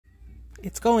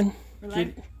It's going. We're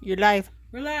live. You're live.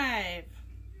 We're live.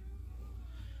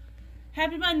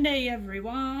 Happy Monday,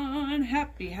 everyone.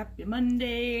 Happy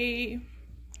Monday.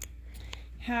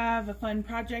 Have a fun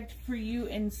project for you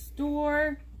in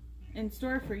store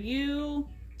for you.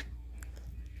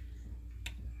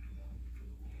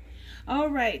 All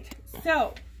right.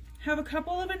 So, have a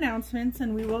couple of announcements,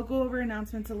 and we will go over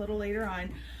announcements a little later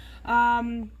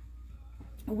on.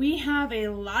 We have a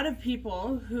lot of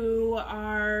people who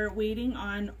are waiting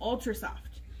on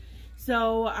Ultrasoft.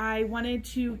 So I wanted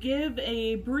to give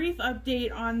a brief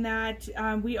update on that.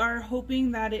 We are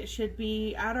hoping that it should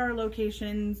be at our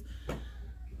locations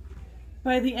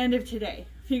by the end of today.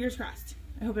 Fingers crossed.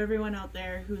 I hope everyone out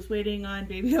there who's waiting on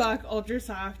BabyLock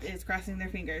Ultrasoft is crossing their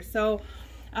fingers. So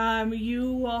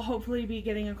you will hopefully be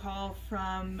getting a call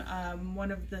from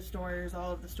one of the stores,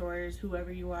 all of the stores,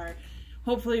 whoever you are.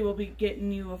 Hopefully we'll be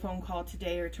getting you a phone call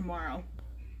today or tomorrow.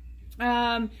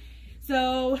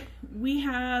 So we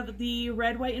have the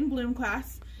Red, White, and Bloom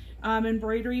class,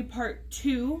 embroidery part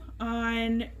 2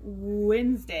 on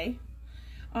Wednesday.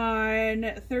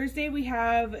 On Thursday we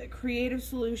have creative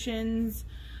solutions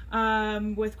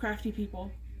with crafty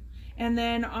people. And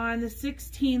then on the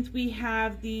 16th we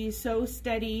have the Sew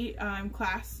Steady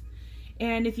class.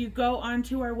 And if you go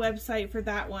onto our website for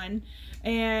that one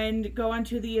and go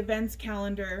onto the events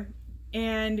calendar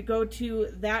and go to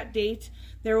that date,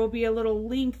 there will be a little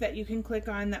link that you can click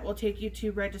on that will take you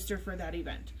to register for that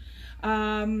event.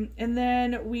 And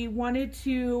then we wanted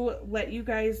to let you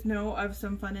guys know of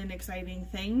some fun and exciting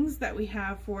things that we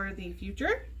have for the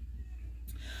future.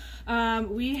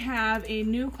 We have a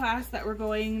new class that we're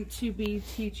going to be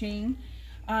teaching.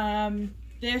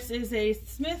 This is a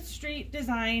Smith Street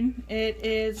design. It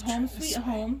is Home Sweet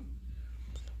Home.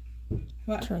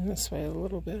 What? Turn this way a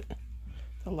little bit.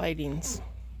 The lighting's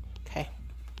okay.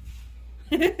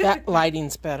 That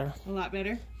lighting's better. A lot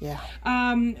better? Yeah.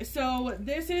 So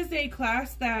this is a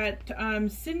class that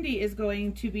Cindy is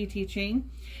going to be teaching.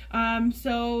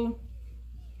 So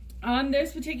on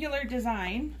this particular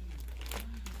design,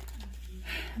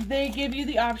 they give you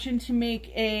the option to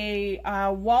make a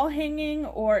wall hanging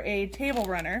or a table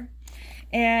runner.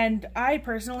 And I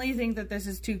personally think that this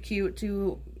is too cute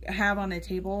to have on a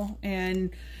table and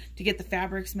to get the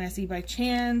fabrics messy by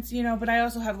chance, you know, but I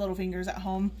also have little fingers at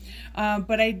home.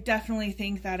 But I definitely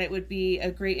think that it would be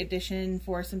a great addition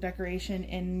for some decoration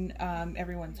in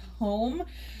everyone's home.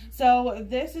 So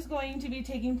this is going to be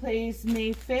taking place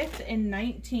May 5th and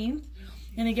 19th.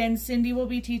 And again, Cindy will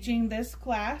be teaching this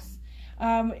class.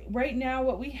 Right now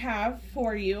what we have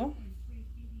for you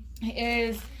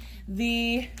is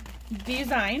the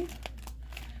design,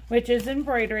 which is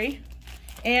embroidery,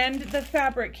 and the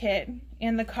fabric kit,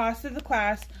 and the cost of the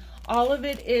class. All of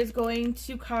it is going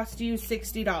to cost you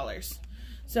 $60.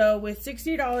 So with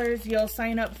 $60 you'll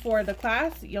sign up for the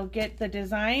class, you'll get the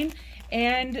design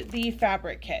and the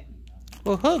fabric kit.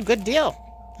 Woohoo, good deal.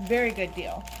 Very good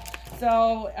deal.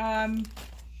 So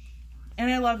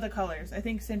and I love the colors. I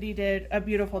think Cindy did a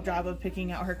beautiful job of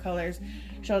picking out her colors.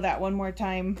 Show that one more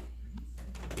time.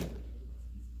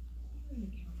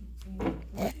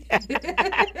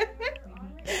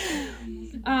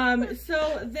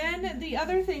 So then the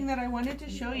other thing that I wanted to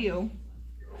show you,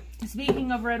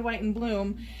 speaking of Red, White, and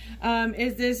Bloom,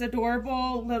 is this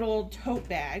adorable little tote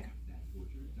bag.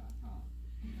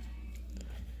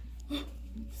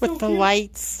 With the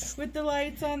lights. With the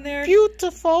lights on there.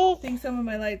 Beautiful. I think some of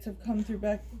my lights have come through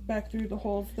back through the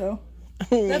holes though.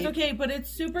 That's okay, but it's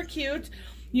super cute.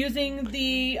 Using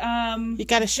the you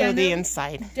gotta show the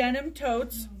inside. Denim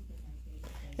totes.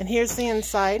 And here's the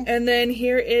inside. And then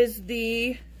here is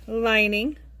the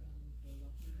lining.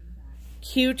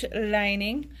 Cute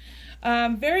lining.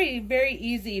 Very, very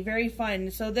easy, very fun.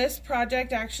 So this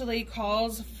project actually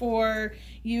calls for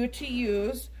you to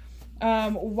use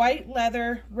white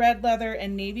leather, red leather,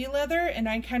 and navy leather, and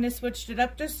I kind of switched it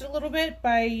up just a little bit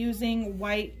by using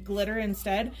white glitter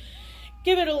instead.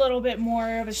 Give it a little bit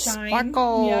more of a shine.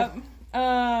 Sparkle.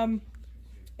 Yep.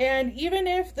 And even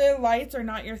if the lights are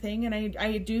not your thing, and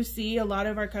I do see a lot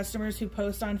of our customers who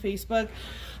post on Facebook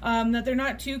that they're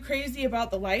not too crazy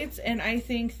about the lights, and I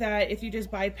think that if you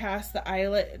just bypass the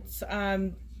eyelets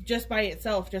just by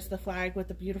itself, just the flag with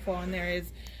the beautiful on there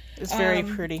is it's very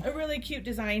pretty. A really cute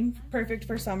design, perfect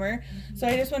for summer. So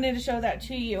I just wanted to show that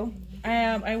to you.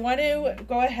 I want to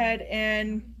go ahead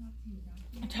and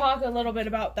talk a little bit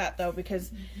about that though,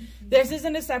 because this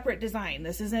isn't a separate design.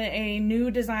 This isn't a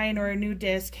new design or a new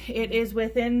disc. It is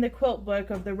within the quilt book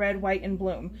of the Red, White, and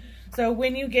Bloom. So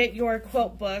when you get your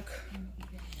quilt book,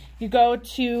 you go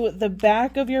to the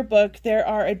back of your book, there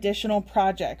are additional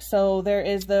projects. So there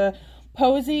is the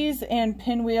Posies and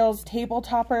Pinwheels table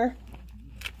topper.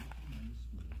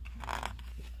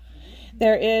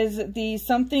 There is the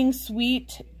Something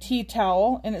Sweet tea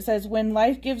towel, and it says, when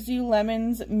life gives you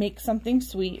lemons, make something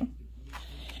sweet.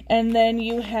 And then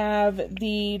you have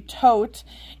the tote,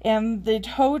 and the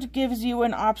tote gives you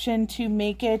an option to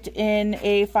make it in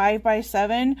a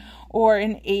 5x7 or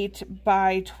an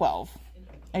 8x12.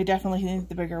 I definitely think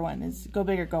the bigger one is go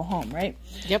big or go home, right?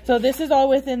 Yep. So this is all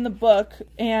within the book,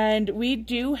 and we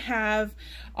do have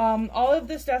all of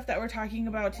the stuff that we're talking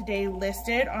about today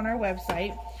listed on our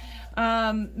website.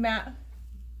 Matt,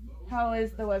 how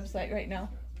is the website right now?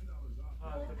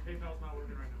 The PayPal's not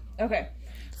working right now. Okay.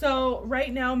 So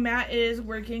right now Matt is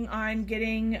working on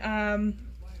getting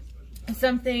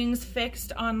some things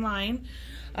fixed online.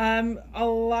 A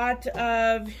lot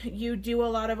of you do a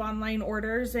lot of online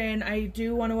orders, and I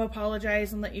do want to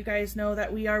apologize and let you guys know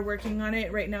that we are working on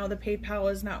it. Right now the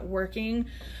PayPal is not working,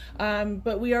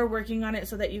 but we are working on it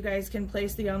so that you guys can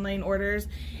place the online orders.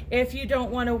 If you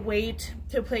don't want to wait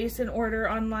to place an order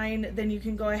online, then you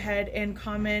can go ahead and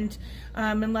comment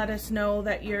and let us know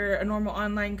that you're a normal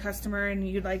online customer and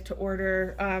you'd like to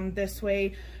order this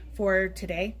way for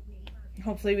today.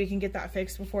 Hopefully we can get that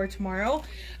fixed before tomorrow.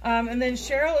 And then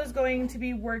Cheryl is going to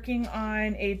be working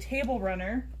on a table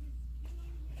runner.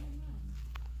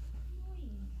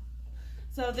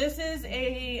 So this is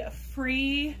a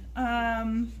free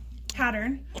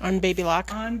pattern On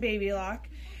BabyLock. on BabyLock.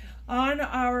 On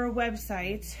our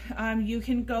website, you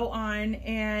can go on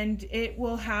and it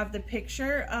will have the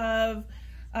picture of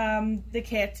the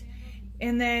kit.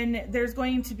 And then there's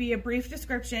going to be a brief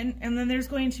description, and then there's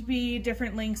going to be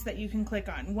different links that you can click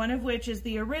on. One of which is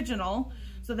the original,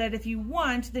 so that if you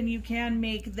want, then you can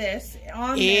make this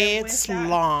on there. It's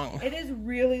long. It is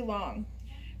really long.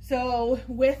 So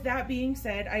with that being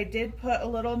said, I did put a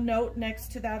little note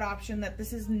next to that option that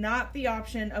this is not the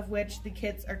option of which the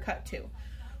kits are cut to.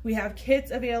 We have kits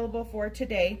available for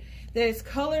today. This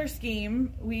color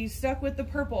scheme, we stuck with the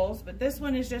purples, but this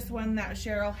one is just one that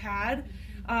Cheryl had.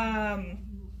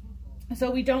 So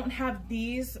we don't have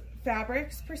these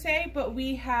fabrics per se, but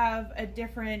we have a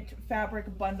different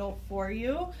fabric bundle for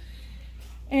you.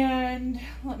 And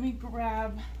let me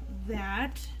grab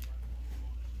that.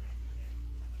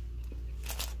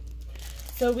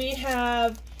 So we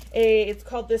have it's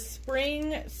called the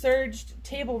Spring Serged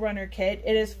Table Runner Kit.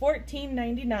 It is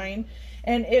 $14.99,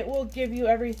 and it will give you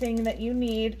everything that you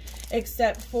need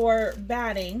except for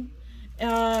batting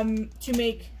to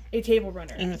make a table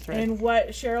runner. And what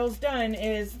Cheryl's done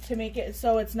is to make it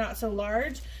so it's not so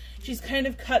large. She's kind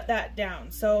of cut that down.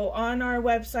 So on our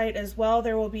website as well,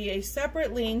 there will be a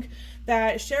separate link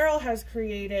that Cheryl has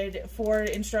created for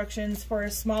instructions for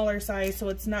a smaller size, so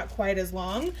it's not quite as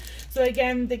long. So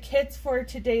again, the kits for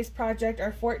today's project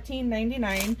are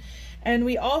 $14.99. And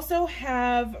we also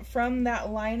have, from that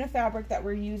line of fabric that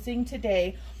we're using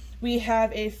today, we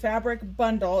have a fabric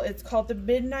bundle. It's called the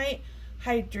Midnight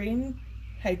Hydrangea?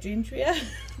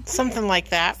 Something like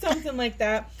that. Something like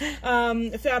that.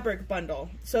 Fabric bundle.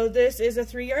 So this is a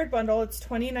 3-yard bundle. It's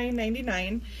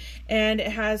 $29.99, and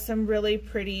it has some really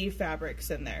pretty fabrics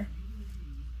in there.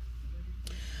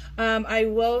 I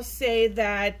will say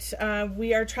that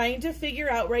we are trying to figure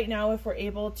out right now if we're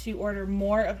able to order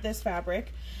more of this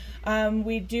fabric.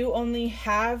 We do only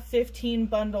have 15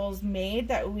 bundles made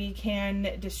that we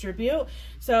can distribute.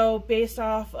 So based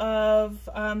off of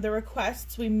the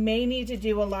requests, we may need to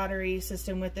do a lottery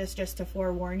system with this, just to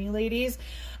forewarn you ladies.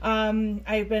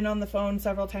 I've been on the phone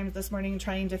several times this morning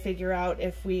trying to figure out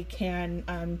if we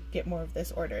can get more of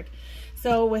this ordered.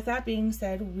 So with that being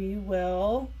said, we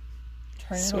will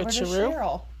turn it over to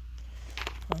Cheryl.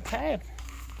 Okay.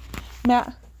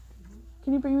 Matt,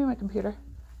 can you bring me my computer?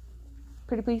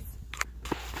 Pretty please.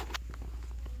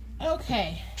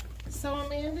 Okay, so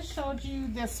Amanda showed you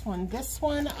this one. This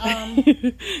one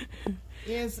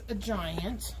is a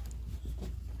giant.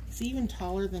 It's even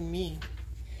taller than me.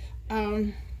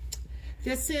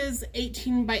 This is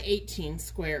 18 by 18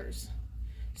 squares.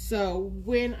 So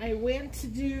when I went to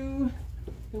do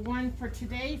the one for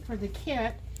today for the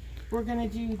kit, we're going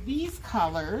to do these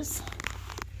colors,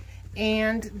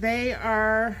 and they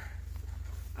are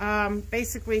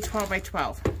basically 12 by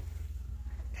 12.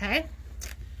 Okay,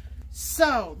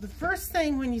 so the first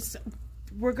thing when you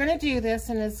we're going to do this,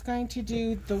 and it's going to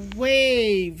do the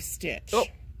wave stitch. Oh,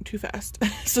 too fast.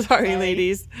 Sorry,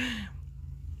 ladies.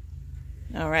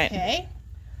 All right. Okay,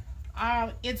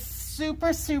 it's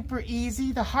super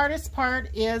easy. The hardest part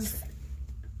is,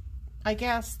 I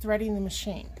guess, threading the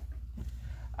machine.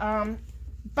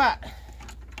 But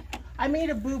I made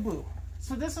a boo-boo,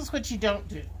 so this is what you don't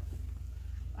do.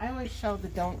 I always show the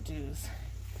don't do's.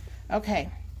 Okay.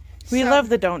 We so love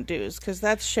the don't do's because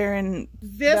that's sharing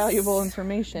this valuable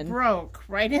information. Broke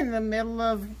right in the middle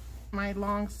of my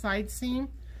long side seam.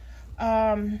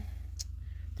 The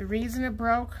reason it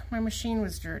broke, my machine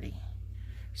was dirty.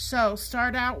 So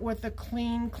start out with a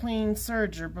clean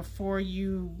serger before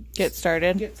you Get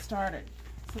started.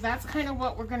 So that's kind of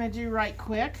what we're going to do right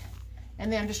quick,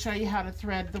 and then to show you how to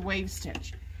thread the wave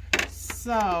stitch.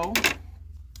 So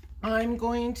I'm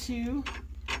going to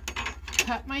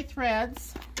cut my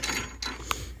threads.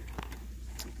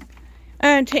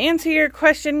 To answer your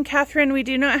question, Catherine, we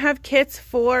do not have kits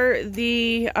for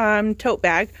the tote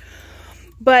bag,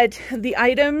 but the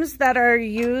items that are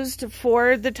used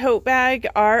for the tote bag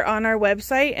are on our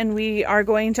website, and we are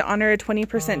going to honor a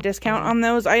 20% discount on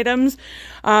those items.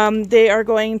 They are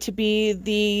going to be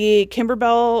the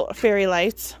Kimberbell fairy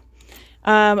lights,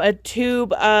 a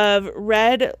tube of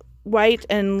red, white,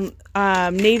 and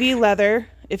navy leather.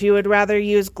 If you would rather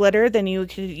use glitter, then you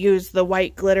could use the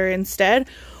white glitter instead,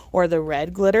 or the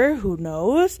red glitter, who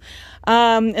knows.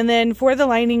 And then for the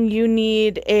lining, you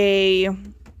need a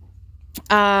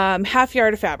half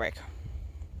yard of fabric.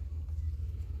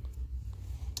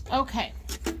 Okay,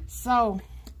 so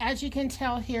as you can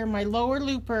tell here, my lower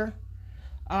looper,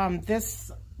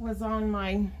 this was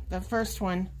on the first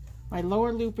one. My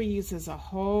lower looper uses a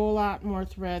whole lot more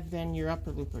thread than your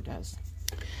upper looper does.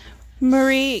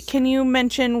 Marie, can you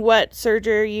mention what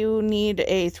serger you need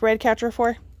a thread catcher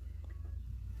for?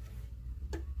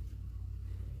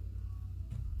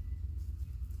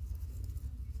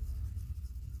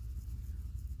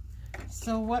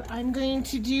 So what I'm going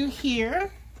to do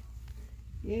here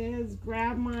is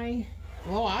grab my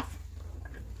blow off.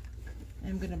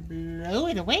 I'm going to blow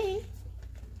it away.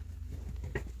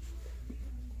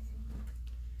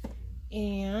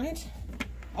 And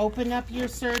open up your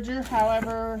serger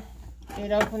however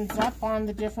it opens up on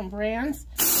the different brands.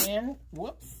 And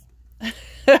whoops.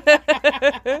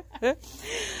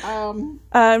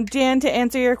 Jan, to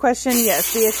answer your question,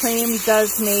 yes, the Acclaim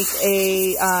does make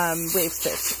a wave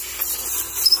stitch.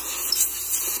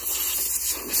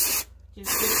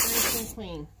 Just get it nice and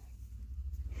clean.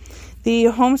 The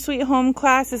Home Sweet Home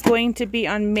class is going to be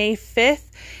on May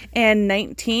 5th and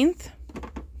 19th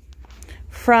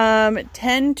from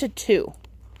 10 to 2.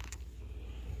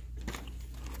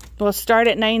 We'll start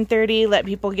at 9:30, let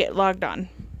people get logged on.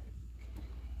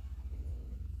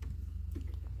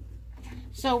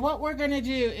 So what we're going to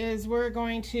do is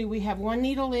we have one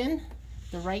needle in,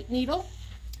 the right needle.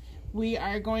 We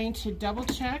are going to double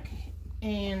check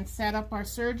and set up our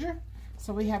serger.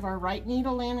 So we have our right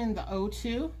needle in the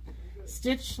O2.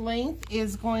 Stitch length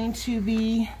is going to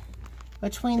be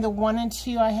between the 1 and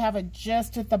 2. I have it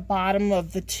just at the bottom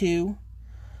of the 2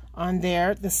 on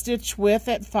there. The stitch width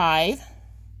at 5.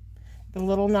 The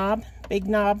little knob, big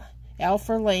knob, L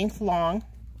for length, long.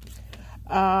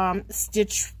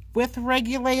 Stitch width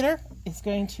regulator is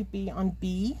going to be on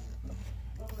B.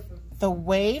 The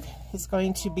wave is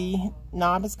going to be,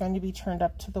 knob is going to be turned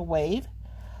up to the wave.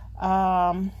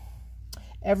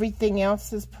 Everything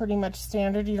else is pretty much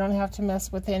standard. You don't have to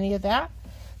mess with any of that.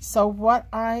 So what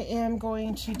I am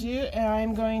going to do,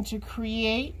 I'm going to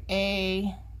create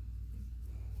a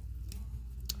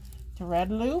thread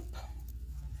loop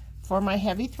for my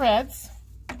heavy threads.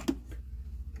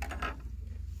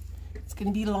 It's going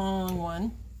to be a long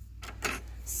one.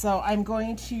 So I'm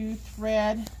going to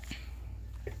thread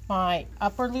my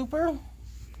upper looper.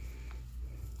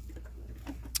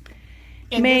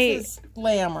 And this is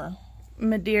Glamour.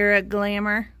 Madeira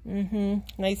Glamour.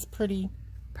 Nice, pretty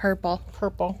Purple.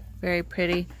 purple. Very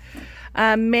pretty.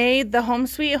 May, the Home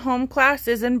Sweet Home class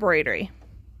is embroidery.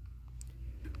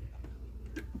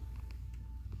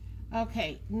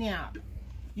 Okay, now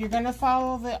you're going to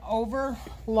follow the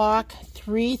overlock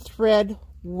 3-thread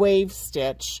wave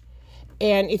stitch.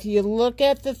 And if you look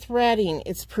at the threading,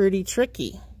 it's pretty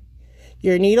tricky.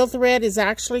 Your needle thread is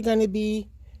actually going to be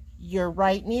your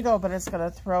right needle, but it's going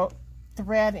to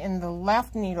thread in the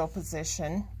left needle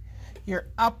position. Your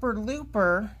upper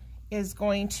looper is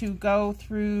going to go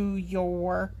through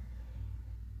your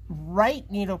right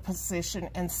needle position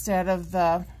instead of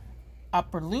the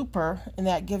upper looper, and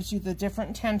that gives you the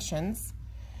different tensions.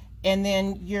 And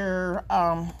then your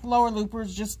lower looper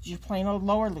is just your plain old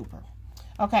lower looper.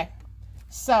 Okay,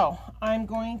 so I'm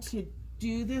going to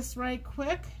do this right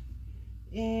quick.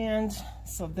 And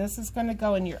so this is going to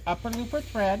go in your upper looper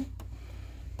thread,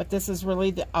 but this is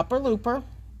really the upper looper.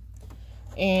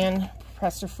 And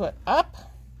press your foot up,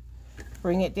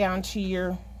 bring it down to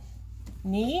your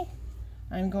knee.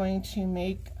 I'm going to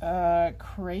make a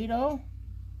cradle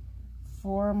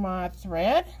for my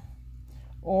thread,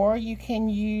 or you can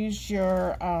use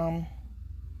your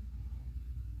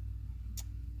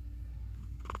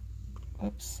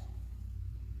oops,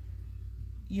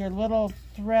 your little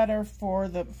threader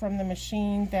from the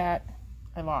machine that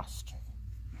I lost.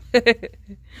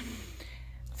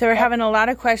 So we're having a lot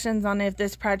of questions on if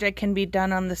this project can be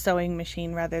done on the sewing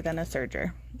machine rather than a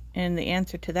serger. And the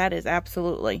answer to that is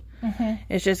absolutely.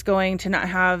 It's just going to not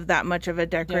have that much of a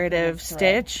decorative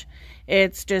stitch.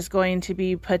 It's just going to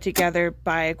be put together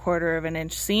by a 1/4 of an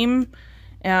inch seam.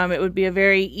 It would be a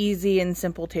very easy and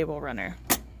simple table runner.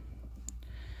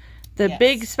 The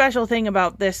big special thing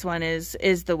about this one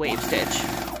is the wave stitch.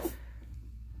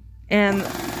 And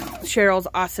Cheryl's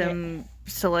awesome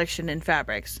selection in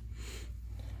fabrics.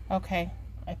 Okay,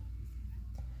 I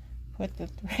put the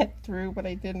thread through, but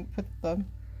I didn't put the...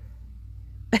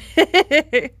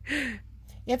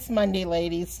 It's Monday,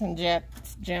 ladies and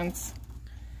gents.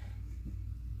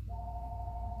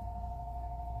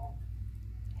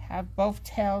 Have both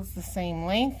tails the same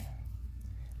length.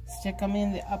 Stick them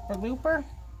in the upper looper.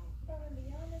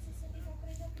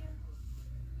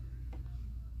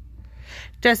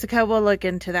 Jessica will look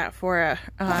into that for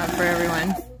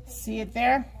everyone. See it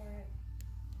there?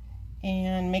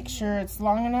 And make sure it's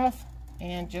long enough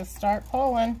and just start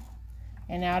pulling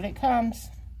and out it comes.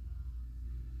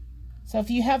 So if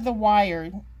you have the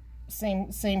wire,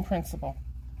 same principle.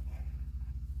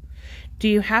 Do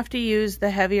you have to use the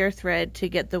heavier thread to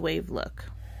get the wave look?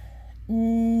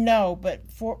 No, but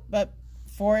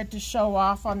for it to show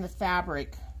off on the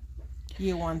fabric,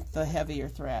 you want the heavier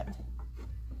thread.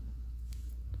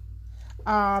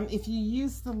 If you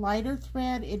use the lighter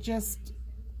thread, it just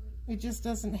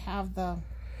doesn't have the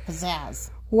pizzazz.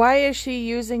 Why is she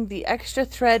using the extra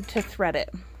thread to thread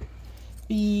it?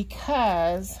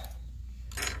 Because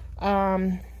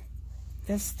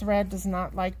this thread does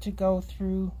not like to go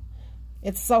through.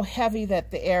 It's so heavy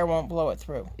that the air won't blow it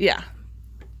through. Yeah.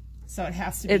 So it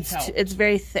has to be held. It's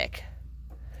very thick.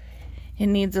 It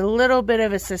needs a little bit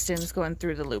of assistance going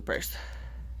through the loopers.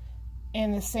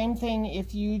 And the same thing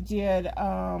if you did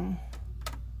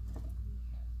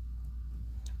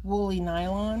woolly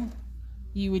nylon,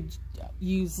 you would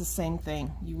use the same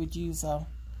thing. You would use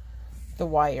the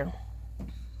wire.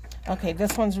 Okay,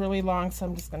 this one's really long, so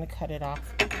I'm just going to cut it off.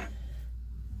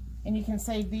 And you can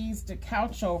save these to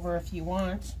couch over if you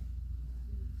want.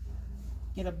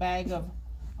 Get a bag of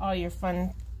all your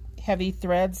fun heavy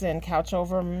threads and couch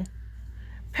over them.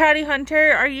 Patty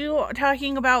Hunter, are you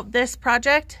talking about this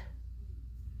project?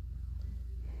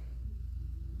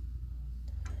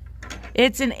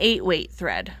 It's an 8-weight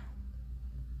thread.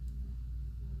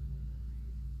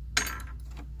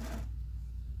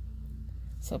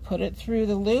 So put it through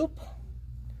the loop,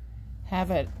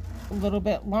 have it a little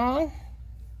bit long,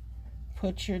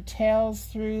 put your tails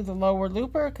through the lower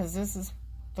looper, because this is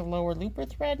the lower looper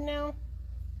thread now,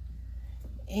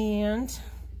 and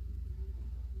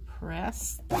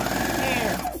press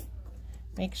there.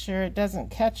 Make sure it doesn't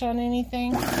catch on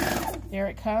anything. There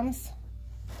it comes.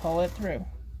 Pull it through.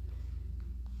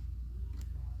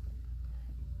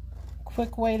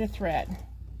 Quick way to thread.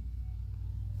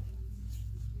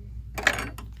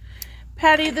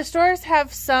 Patty, the stores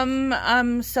have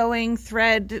some sewing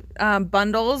thread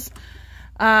bundles.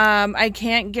 I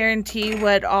can't guarantee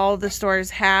what all the stores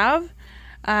have,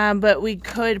 but we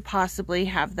could possibly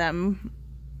have them.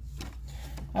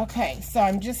 Okay, so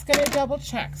I'm just going to double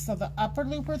check. So the upper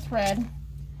looper thread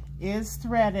is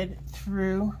threaded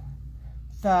through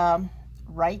the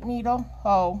right needle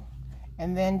hole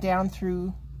and then down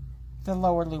through the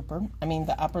lower looper,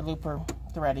 the upper looper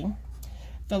threading.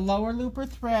 The lower looper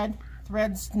thread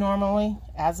threads normally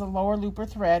as a lower looper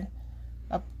thread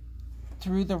up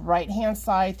through the right hand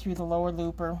side through the lower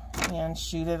looper and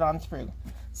shoot it on through.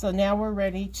 So now we're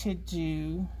ready to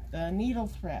do the needle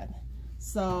thread.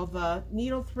 So the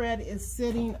needle thread is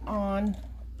sitting on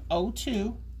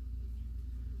 02,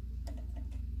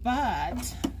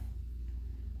 but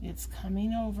it's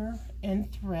coming over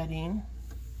and threading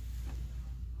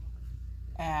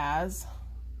as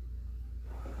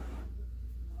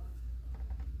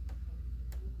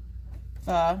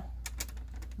the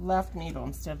left needle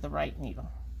instead of the right needle.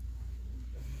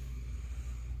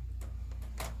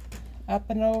 Up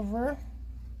and over,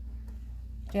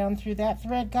 down through that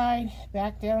thread guide,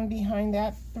 back down behind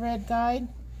that thread guide.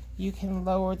 You can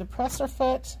lower the presser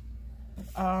foot.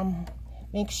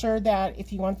 Make sure that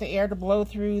if you want the air to blow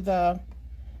through the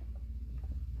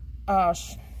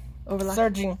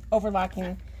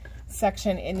overlocking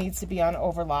section, it needs to be on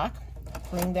overlock.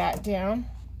 Bring that down.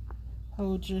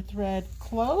 Hold your thread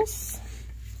close.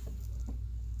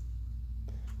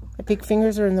 My big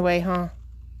fingers are in the way, huh?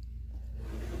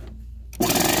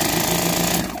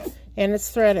 And it's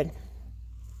threaded.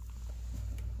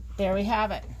 There we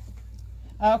have it.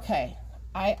 Okay,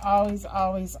 I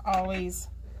always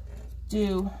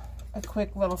do a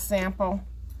quick little sample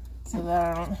so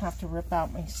that I don't have to rip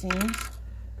out my seams.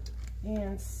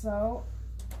 And so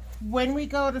when we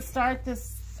go to start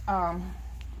this,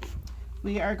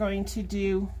 we are going to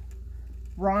do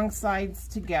wrong sides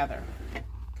together.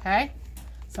 Okay?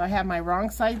 So I have my wrong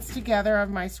sides together of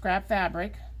my scrap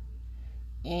fabric,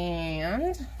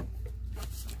 and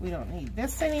we don't need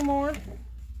this anymore.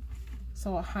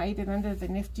 So I'll hide it under the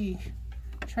nifty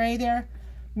tray there.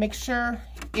 Make sure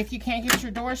if you can't get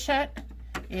your door shut,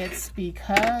 it's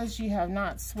because you have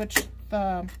not switched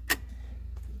the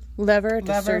lever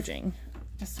to serging.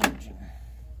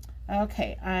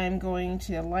 Okay, I'm going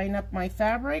to line up my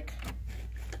fabric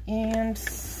and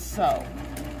sew.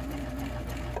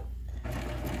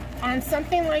 On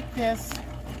something like this,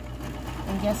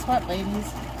 and guess what,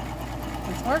 ladies?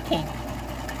 It's working.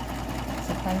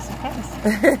 Surprise, surprise.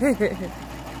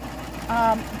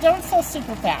 Don't sew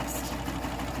super fast.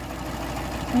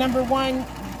 Number one,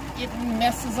 it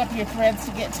messes up your threads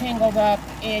to get tangled up,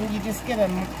 and you just get a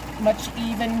much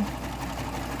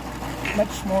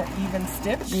more even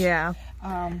stitch. Yeah.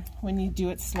 When you do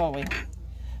it slowly.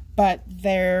 But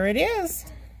there it is.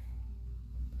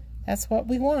 That's what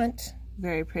we want.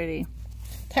 Very pretty.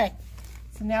 Okay,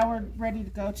 so now we're ready to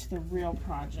go to the real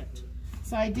project.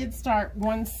 So I did start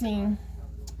one seam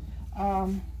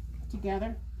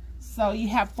together. So you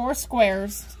have 4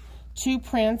 squares, 2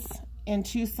 prints, and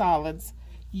 2 solids.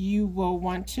 You will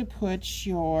want to put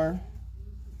your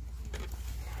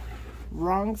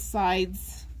wrong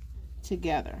sides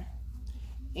together.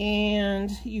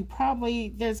 And you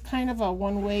probably, there's kind of a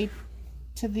one-way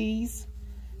to these.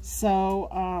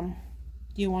 So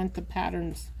you want the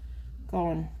patterns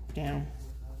going down.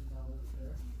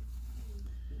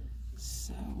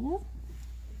 So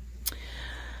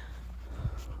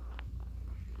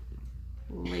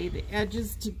lay the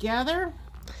edges together,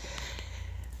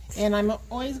 and I'm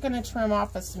always going to trim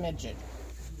off a smidgen.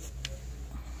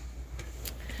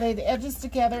 Lay the edges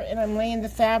together, and I'm laying the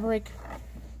fabric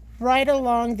right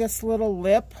along this little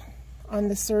lip on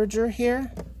the serger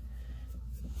here,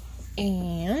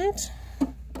 and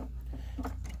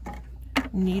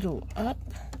needle up,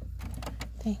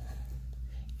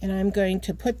 and I'm going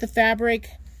to put the fabric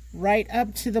right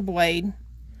up to the blade.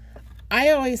 I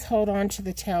always hold on to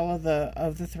the tail of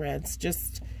the threads.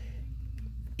 Just,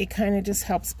 it kind of just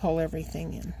helps pull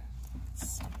everything in.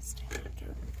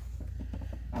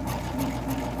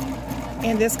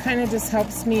 And this kind of just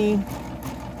helps me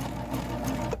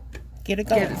get it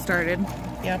going. Get it started.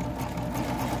 Yep.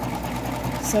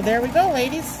 So there we go,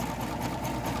 ladies.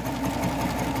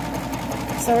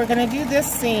 So we're going to do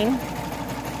this seam.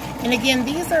 And again,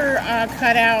 these are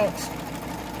cut out.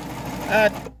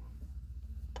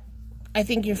 I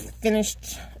think your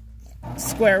finished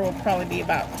square will probably be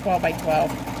about 12 by 12.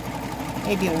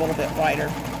 Maybe a little bit wider.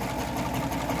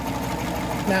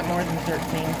 Not more than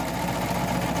 13.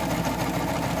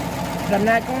 But I'm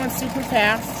not going super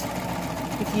fast.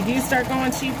 If you do start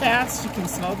going too fast, you can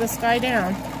slow this guy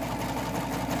down.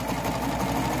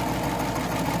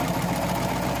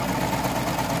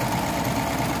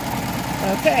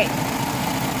 Okay.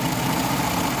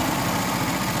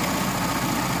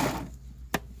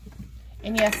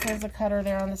 And yes, there's a cutter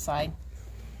there on the side.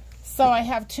 So I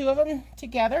have 2 of them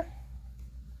together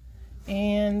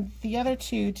and the other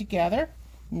 2 together.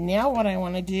 Now what I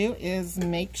want to do is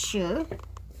make sure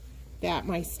that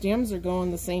my stems are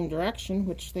going the same direction,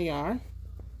 which they are.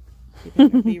 You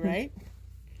think it'd be right?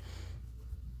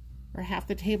 Or half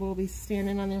the table will be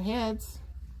standing on their heads.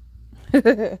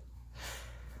 Okay.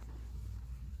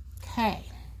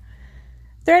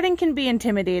 Threading can be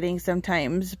intimidating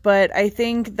sometimes, but I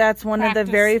think that's one of the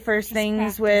very first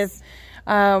things with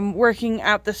working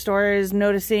at the store is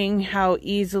noticing how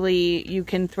easily you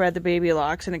can thread the baby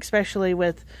locks, and especially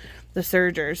with the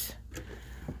sergers.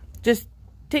 Just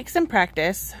take some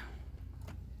practice.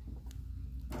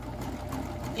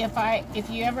 If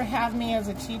you ever have me as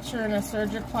a teacher in a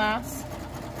serger class,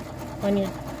 when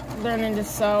you're learning to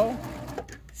sew,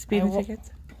 speeding tickets.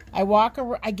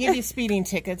 I give you speeding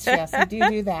tickets. Yes, I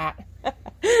do that.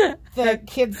 The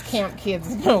camp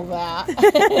kids know that.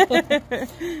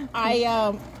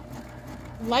 I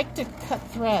like to cut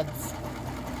threads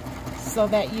so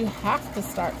that you have to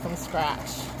start from scratch.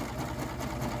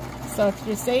 So if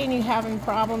you're saying you're having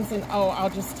problems and, oh, I'll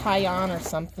just tie on or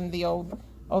something, the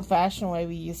old-fashioned way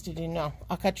we used to do, no,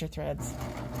 I'll cut your threads.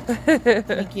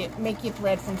 make you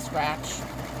thread from scratch.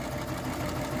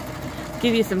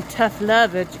 Give you some tough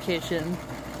love education.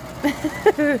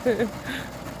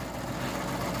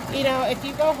 You know, if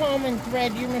you go home and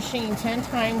thread your machine 10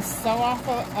 times, sew off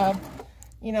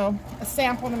you know, a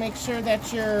sample to make sure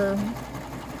that your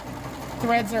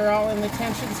threads are all in the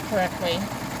tensions correctly.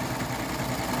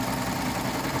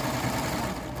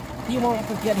 You won't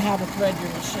forget how to thread your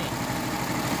machine.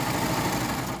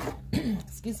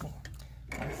 Excuse me.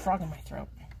 I got a frog in my throat.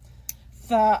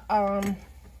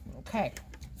 Okay.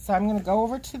 So I'm going to go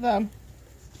over to the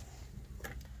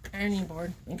ironing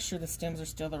board. Make sure the stems are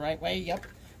still the right way. Yep.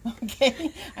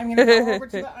 Okay. I'm going to go over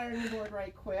to the ironing board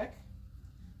right quick.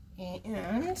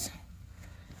 And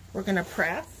we're going to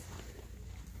press.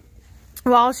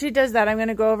 While she does that, I'm going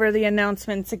to go over the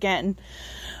announcements again.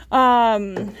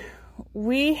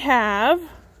 We have,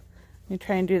 let me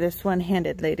try and do this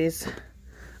one-handed, ladies.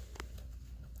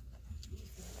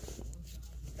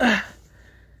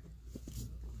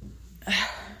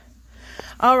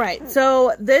 All right,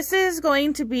 so this is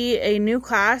going to be a new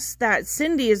class that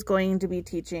Cindy is going to be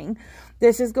teaching.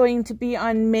 This is going to be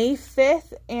on May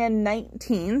 5th and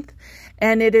 19th,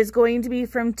 and it is going to be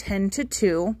from 10 to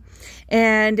 2.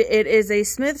 And it is a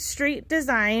Smith Street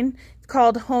design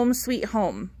called Home Sweet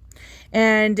Home.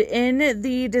 And in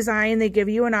the design, they give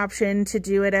you an option to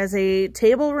do it as a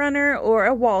table runner or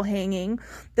a wall hanging.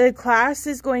 The class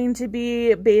is going to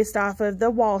be based off of the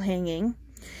wall hanging.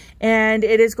 And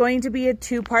it is going to be a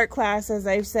 2-part class. As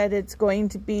I've said, it's going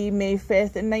to be May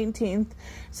 5th and 19th.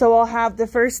 So I'll have the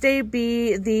first day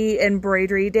be the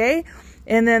embroidery day.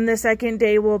 And then the second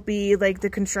day will be like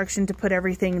the construction to put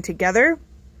everything together.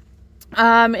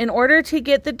 In order to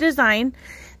get the design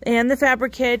and the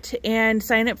fabric kit and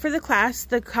sign up for the class,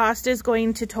 the cost is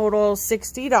going to total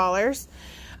 $60.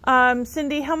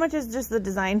 Cindy, how much is just the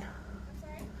design?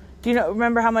 Sorry? Do you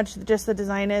remember how much just the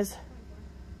design is?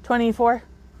 $24?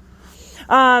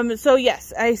 So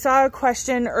yes, I saw a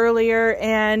question earlier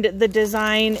and the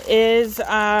design is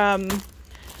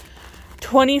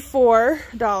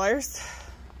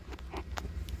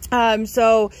 $24.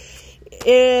 So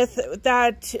if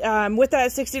that with that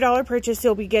 $60 purchase,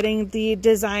 you'll be getting the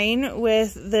design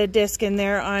with the disc in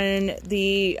there on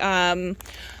the and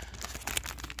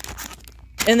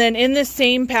then in the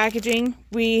same packaging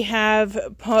we have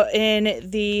put in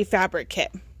the fabric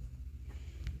kit.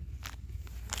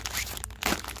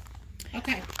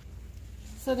 Okay,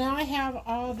 so now I have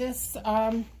all this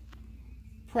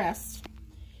pressed,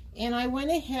 and I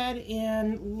went ahead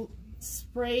and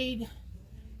sprayed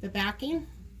the backing,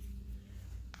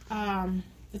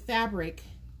 the fabric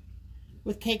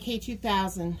with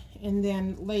KK2000, and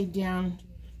then laid down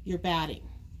your batting,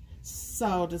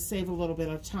 so to save a little bit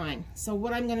of time. So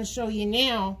what I'm going to show you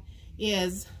now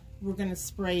is we're going to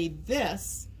spray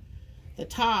this, the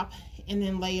top, and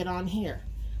then lay it on here.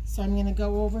 So I'm going to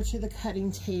go over to the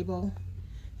cutting table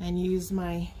and use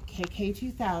my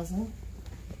KK2000.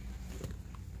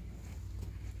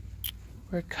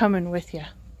 We're coming with you.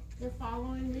 You're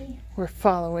following me? We're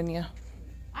following you.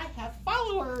 I have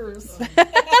followers.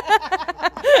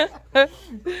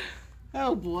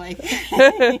 Oh boy.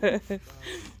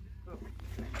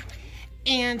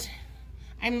 And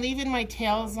I'm leaving my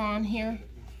tails on here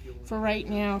for right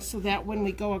now so that when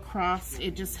we go across,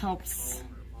 it just helps.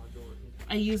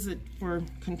 I use it for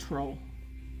control.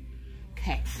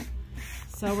 Okay,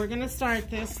 so we're gonna start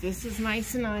this. This is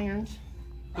nice and ironed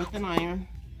with an iron.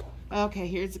 Okay,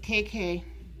 here's the KK,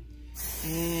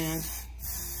 and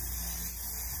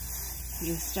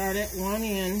you start at one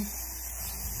end,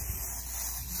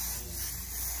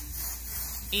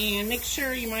 and make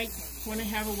sure you might want to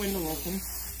have a window open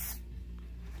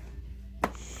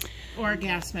or a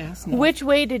gas mask. No. Which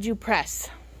way did you press?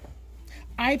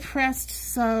 I pressed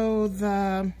so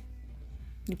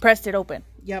You pressed it open?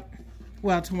 Yep.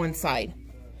 Well, to one side.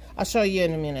 I'll show you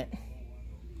in a minute.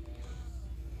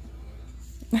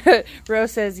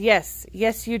 Rose says, yes.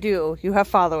 Yes, you do. You have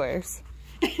followers.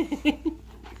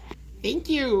 Thank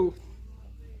you.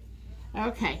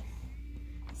 Okay.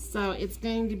 So it's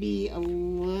going to be a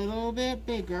little bit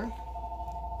bigger.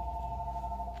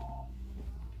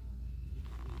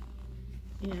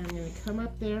 And I'm going to come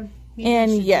up there. Maybe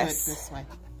and I should yes. do it this way.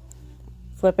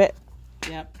 Flip it.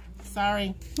 Yep.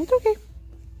 Sorry. It's okay.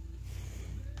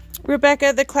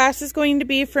 Rebecca, the class is going to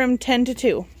be from 10 to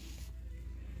 2.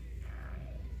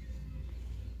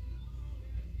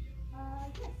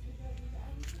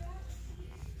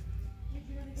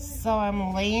 So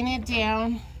I'm laying it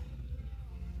down.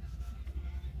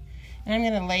 And I'm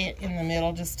going to lay it in the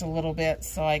middle just a little bit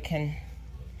so I can...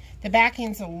 The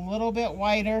backing's a little bit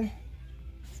wider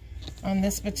on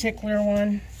this particular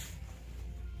one.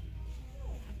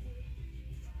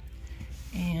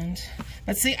 And,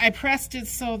 but see, I pressed it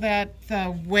so that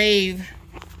the wave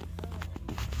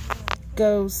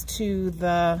goes to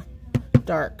the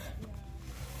dark.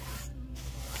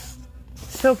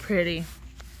 So pretty.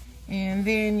 And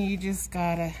then you just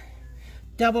gotta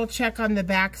double check on the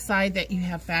back side that you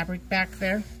have fabric back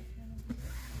there.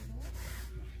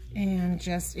 And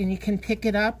you can pick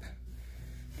it up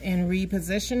and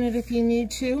reposition it if you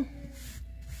need to.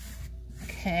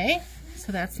 Okay,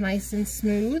 so that's nice and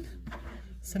smooth.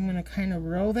 So I'm gonna kind of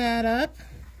roll that up,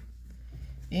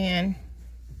 and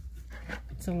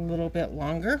it's a little bit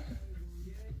longer.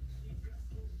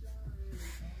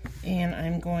 And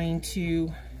I'm going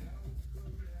to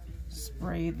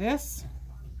spray this.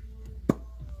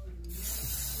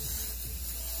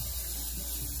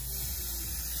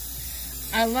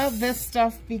 I love this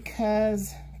stuff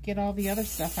because, get all the other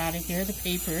stuff out of here, the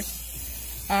papers.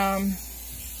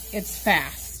 It's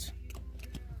fast,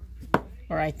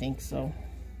 or I think so.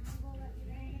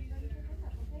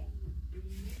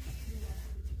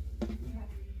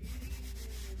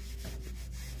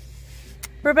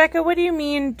 Rebecca, what do you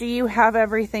mean, do you have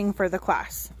everything for the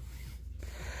class?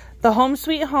 The Home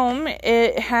Sweet Home,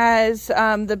 it has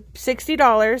the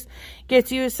 $60,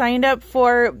 gets you signed up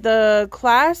for the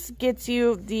class, gets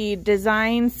you the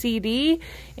design CD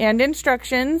and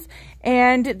instructions,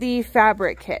 and the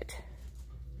fabric kit.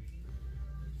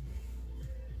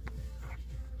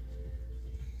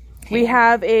 We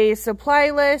have a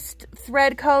supply list,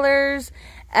 thread colors,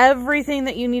 everything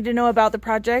that you need to know about the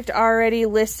project already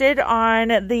listed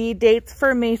on the dates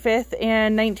for May 5th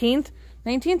and 19th.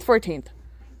 19th, 14th.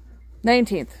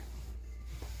 19th.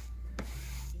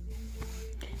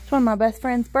 It's one of my best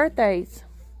friend's birthdays.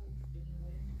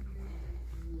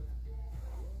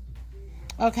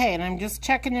 Okay, and I'm just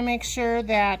checking to make sure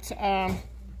that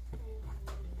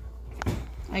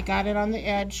I got it on the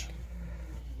edge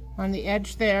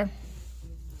there.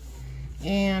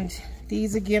 And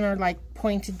these again are like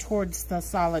pointed towards the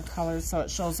solid colors, so it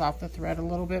shows off the thread a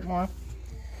little bit more.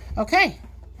 Okay.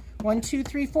 1, 2,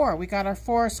 3, 4. We got our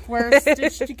 4 squares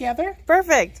stitched together.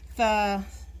 Perfect. The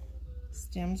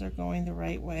stems are going the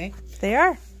right way. They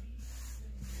are.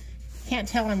 Can't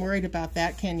tell I'm worried about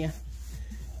that, can you?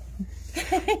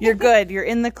 You're good. You're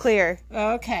in the clear.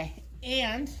 Okay.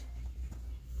 And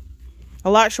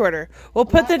a lot shorter. We'll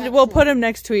put them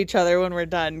next to each other when we're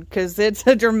done, because it's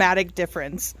a dramatic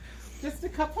difference. Just a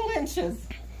couple inches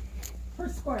per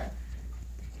square.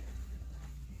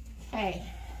 Okay.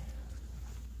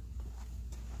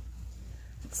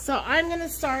 So I'm going to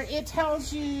start, it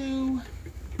tells you,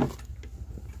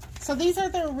 so these are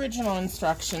the original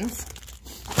instructions,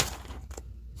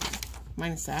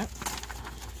 minus that,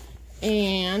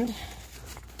 and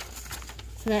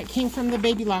so that came from the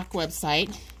BabyLock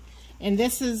website, and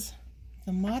this is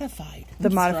the modified.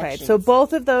 The modified. So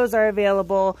both of those are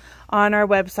available on our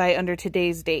website under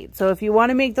today's date. So if you want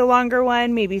to make the longer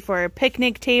one, maybe for a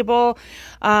picnic table,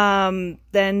 then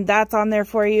that's on there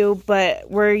for you. But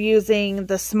we're using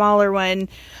the smaller one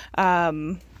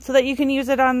so that you can use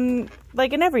it on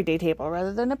like an everyday table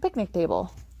rather than a picnic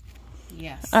table.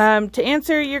 Yes. To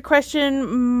answer your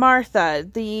question, Martha,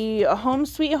 the Home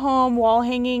Sweet Home wall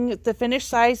hanging, the finished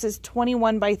size is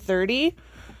 21 by 30.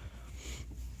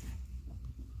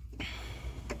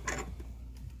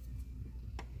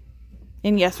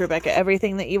 And yes, Rebecca,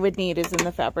 everything that you would need is in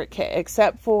the fabric kit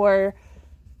except for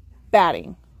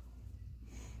batting.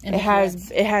 And it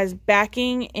has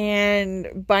backing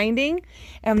and binding,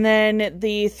 and then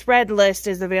the thread list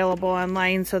is available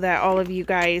online so that all of you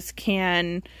guys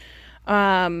can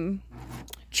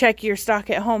check your stock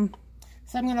at home.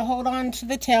 So I'm going to hold on to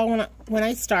the tail when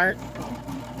I start,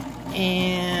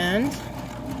 and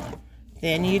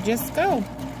then you just go.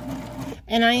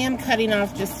 And I am cutting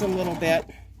off just a little bit,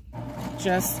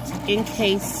 just in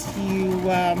case you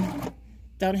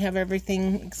don't have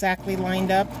everything exactly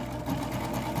lined up.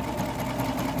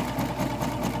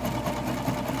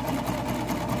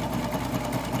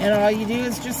 And all you do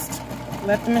is just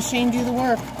let the machine do the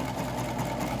work.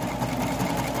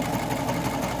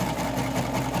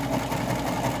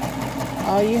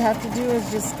 All you have to do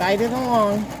is just guide it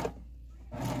along.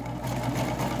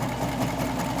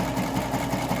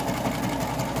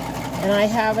 And I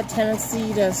have a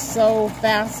tendency to sew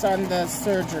fast on the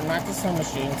serger, not the sew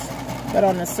machines, but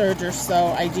on the serger, so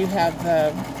I do have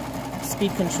the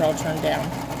speed control turned down.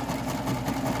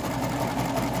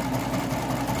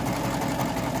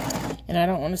 And I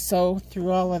don't want to sew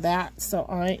through all of that, so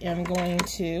I am going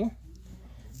to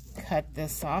cut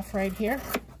this off right here,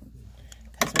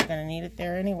 because we're going to need it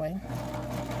there anyway.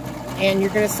 And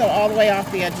you're going to sew all the way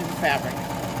off the edge of the fabric.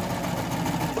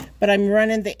 But I'm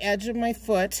running the edge of my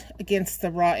foot against the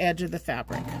raw edge of the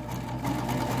fabric.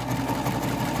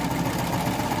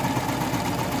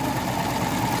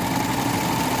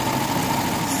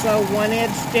 So one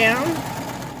edge down.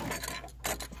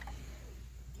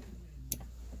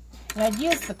 And I'd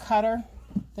use the cutter,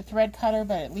 the thread cutter,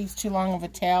 but it leaves too long of a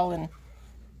tail, and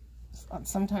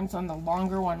sometimes on the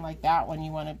longer one like that one,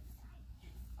 you want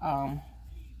to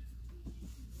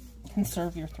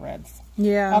conserve your threads.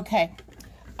 Yeah. Okay.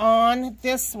 On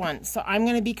this one, so I'm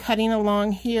going to be cutting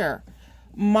along here.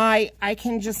 I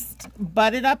can just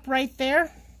butt it up right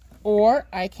there, or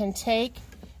I can take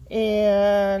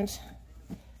and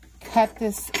cut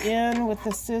this in with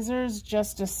the scissors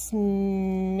just a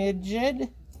smidgen.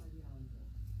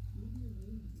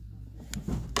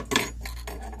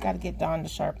 Got to get Dawn to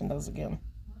sharpen those again.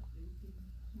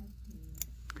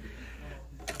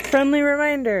 Friendly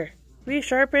reminder, we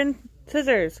sharpen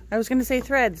scissors. I was going to say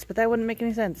threads, but that wouldn't make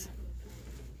any sense.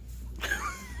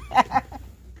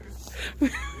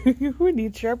 We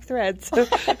need sharp threads.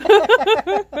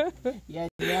 Yeah,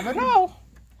 you never know.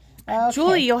 Okay.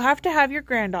 Julie, you'll have to have your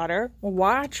granddaughter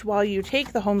watch while you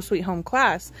take the Home Sweet Home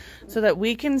class so that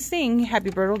we can sing Happy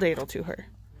Birthday to her.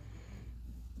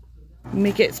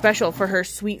 Make it special for her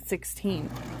sweet 16.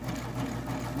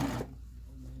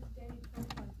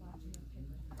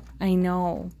 I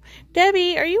know.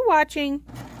 Debbie, are you watching?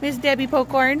 Miss Debbie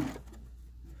Pocorn?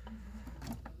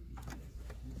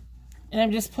 And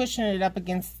I'm just pushing it up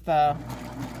against the...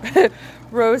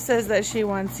 Rose says that she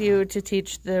wants you to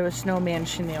teach the snowman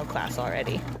chenille class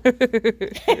already. We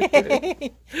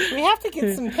have to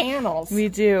get some panels. We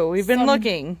do. We've been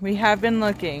looking. We have been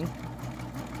looking.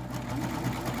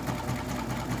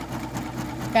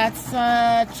 That's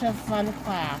such a fun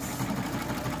class.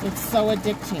 It's so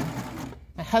addicting.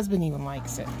 My husband even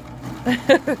likes it.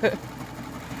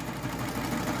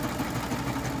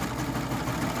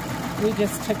 We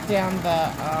just took down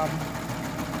the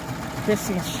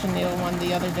Christmas chenille one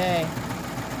the other day.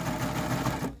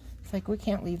 It's like, we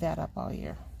can't leave that up all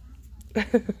year.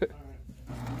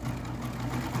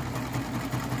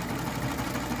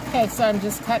 Okay, so I'm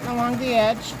just cutting along the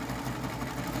edge.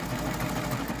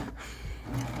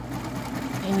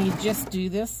 And you just do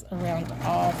this around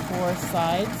all 4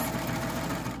 sides.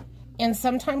 And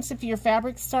sometimes if your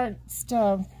fabric starts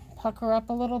to pucker up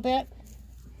a little bit,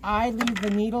 I leave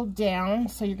the needle down,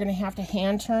 so you're going to have to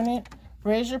hand turn it.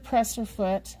 Raise your presser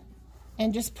foot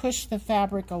and just push the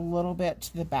fabric a little bit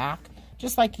to the back,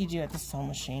 just like you do at the sewing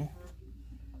machine.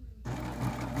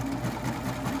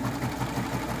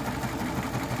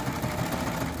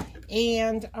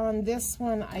 And on this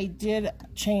one, I did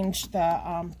change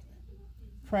the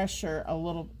pressure a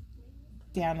little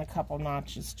down a couple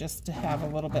notches, just to have a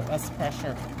little bit less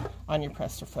pressure on your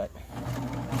presser foot.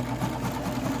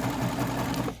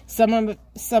 Some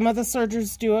of the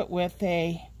sergers do it with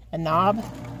a knob,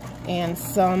 and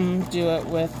some do it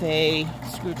with a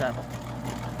screwdriver.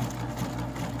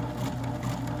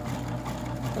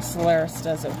 The Solaris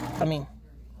does it. I mean,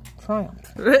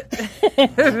 Triumph.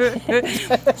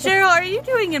 Cheryl, are you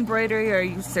doing embroidery or are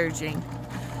you serging?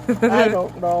 I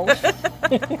don't know.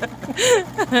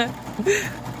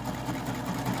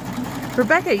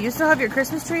 Rebecca, you still have your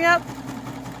Christmas tree up?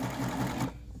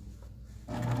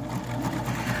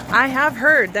 I have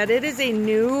heard that it is a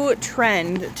new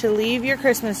trend to leave your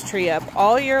Christmas tree up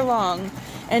all year long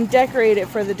and decorate it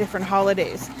for the different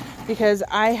holidays. Because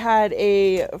I had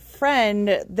a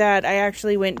friend that I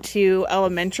actually went to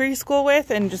elementary school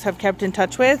with and just have kept in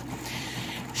touch with.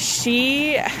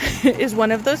 She is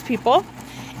one of those people,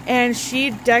 and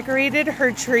she decorated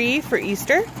her tree for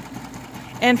Easter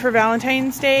and for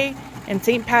Valentine's Day and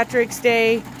St. Patrick's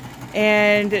Day.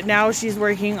 And now she's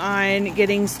working on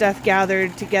getting stuff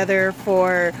gathered together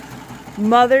for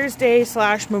Mother's Day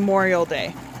 / Memorial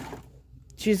Day.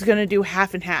 She's going to do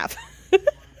half and half.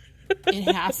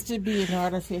 It has to be an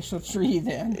artificial tree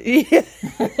then. Yeah.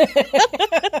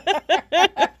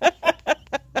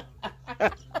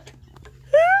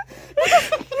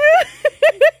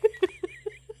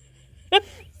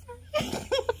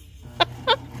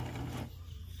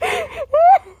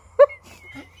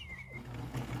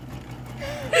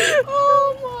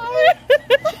 Oh my!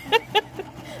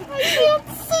 I can't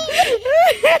see it.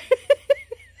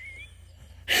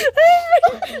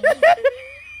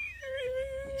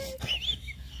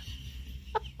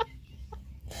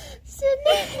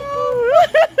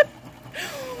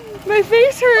 My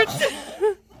face hurts.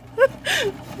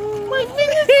 My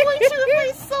finger's going to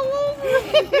erase so over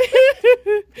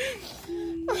it.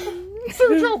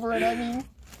 Search over it, I mean.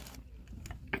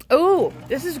 Oh,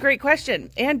 this is a great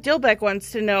question. Ann Dilbeck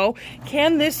wants to know,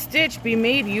 can this stitch be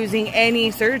made using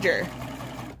any serger?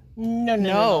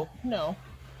 No.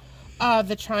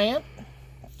 The Triumph,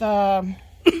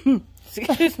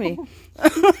 Excuse me.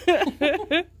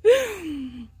 the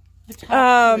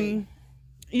top three.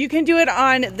 You can do it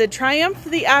on the Triumph,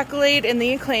 the Accolade, and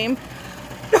the Acclaim.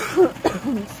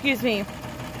 Excuse me.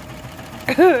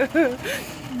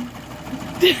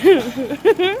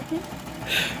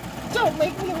 Don't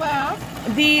make me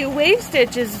laugh. The wave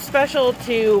stitch is special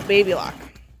to BabyLock.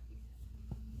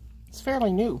 It's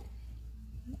fairly new.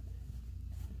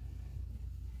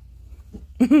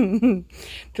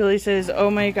 Julie says,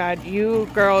 "Oh my God, you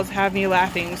girls have me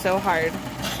laughing so hard."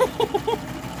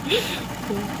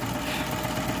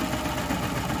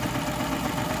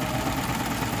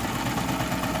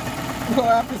 We'll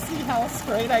have to see how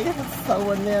straight I am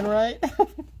sewing then, right?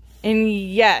 And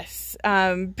yes,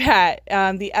 Pat,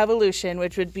 the Evolution,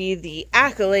 which would be the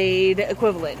Accolade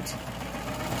equivalent.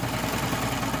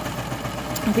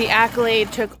 The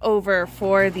Accolade took over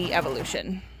for the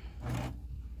Evolution.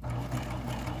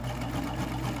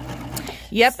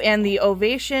 Yep, and the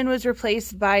Ovation was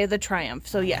replaced by the Triumph.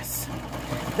 So yes,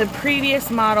 the previous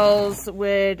models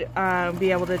would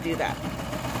be able to do that.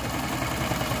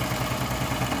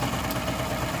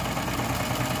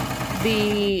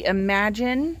 The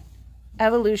Imagine,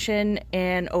 Evolution,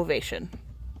 and Ovation.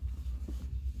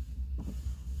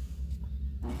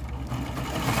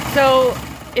 So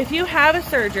if you have a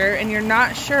serger and you're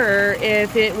not sure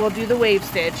if it will do the wave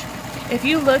stitch, if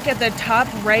you look at the top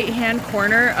right hand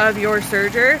corner of your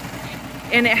serger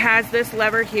and it has this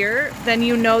lever here, then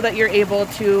you know that you're able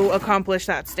to accomplish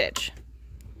that stitch.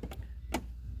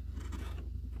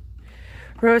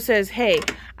 Rose says, "Hey,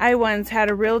 I once had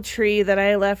a real tree that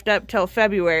I left up till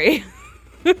February."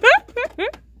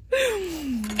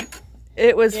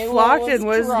 It was flocked and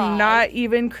was dry. not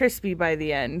even crispy by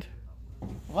the end.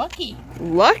 Lucky.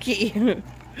 Lucky.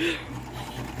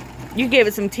 You gave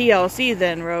it some TLC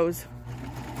then, Rose.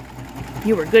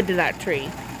 You were good to that tree.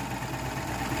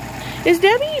 Is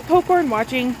Debbie Popcorn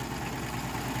watching?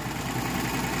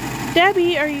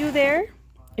 Debbie, are you there?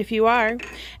 If you are,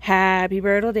 happy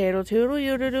birdle daddle toodle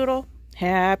yoodle doodle.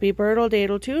 Happy birdle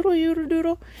daddle toodle yoodle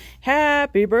doodle.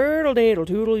 Happy birdle daddle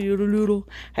toodle yoodle doodle.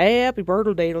 Happy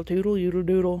birdle daddle toodle yoodle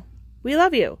doodle. We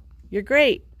love you. You're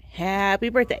great. Happy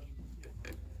birthday.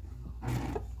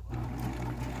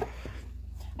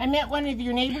 I met one of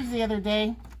your neighbors the other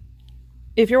day.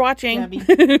 If you're watching. Debbie.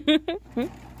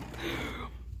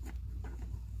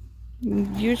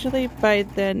 Usually by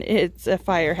then it's a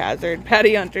fire hazard,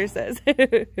 Patty Hunter says.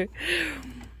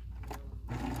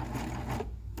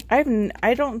 I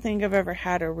don't think I've ever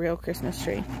had a real Christmas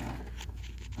tree.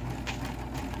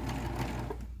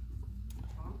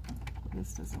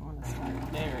 This doesn't want to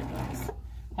start. There it goes.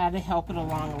 Had to help it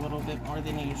along a little bit more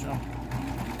than usual.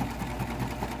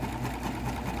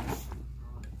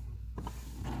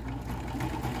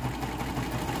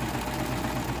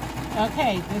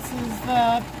 Okay, this is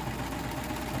the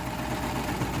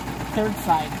third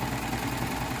side.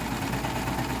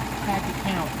 Had to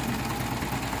count.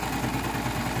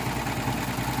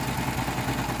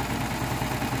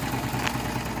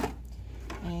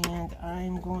 And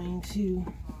I'm going to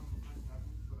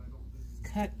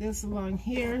cut this along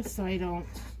here so I don't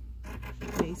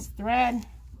waste thread.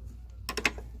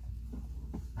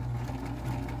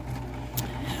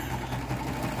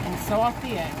 And sew off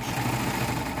the edge.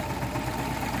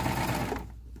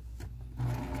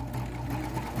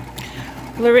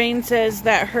 Lorraine says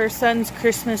that her son's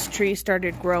Christmas tree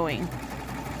started growing.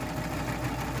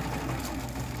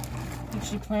 Did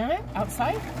she plant it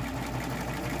outside?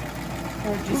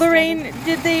 Or just Lorraine,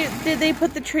 did they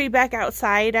put the tree back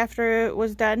outside after it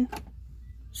was done,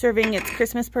 serving its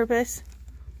Christmas purpose?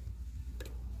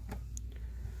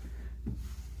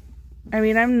 I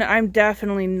mean, I'm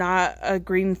definitely not a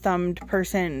green-thumbed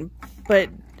person, but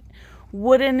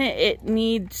wouldn't it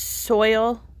need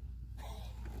soil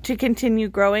to continue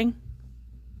growing?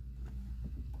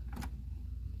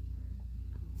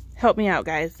 Help me out,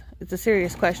 guys. It's a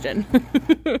serious question.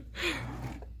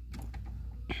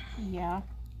 Yeah.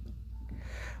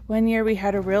 One year we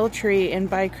had a real tree, and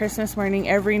by Christmas morning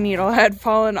every needle had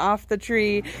fallen off the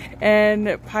tree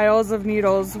and piles of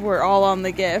needles were all on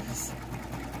the gifts.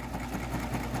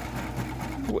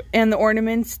 And the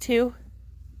ornaments too.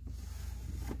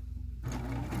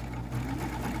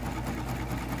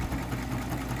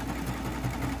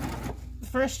 The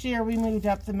first year we moved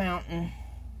up the mountain,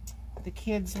 the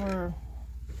kids were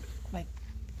like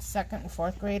 2nd and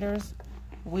 4th graders.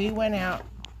 We went out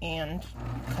and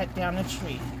cut down a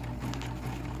tree.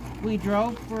 We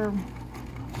drove for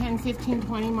 10, 15,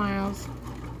 20 miles.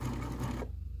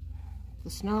 The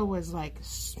snow was like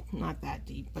not that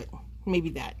deep, but maybe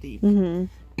that deep.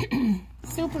 Mm-hmm.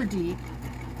 Super deep.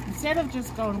 Instead of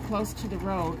just going close to the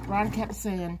road, Ron kept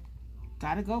saying,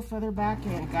 gotta go further back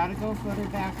in, gotta go further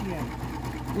back in.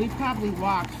 We probably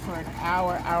walked for an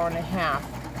hour, hour and a half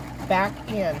back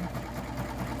in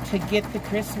to get the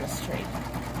Christmas tree.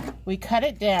 We cut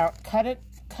it down, cut it,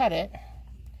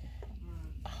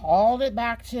 hauled it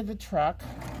back to the truck.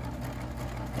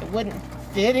 It wouldn't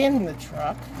fit in the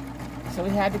truck, so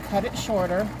we had to cut it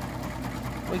shorter.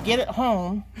 We get it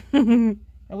home, and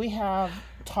we have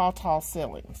tall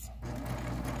ceilings.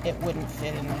 It wouldn't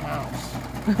fit in the house.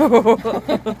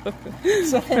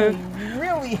 So then we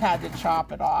really had to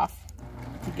chop it off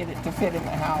to get it to fit in the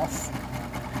house.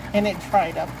 And it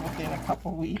dried up within a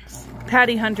couple weeks.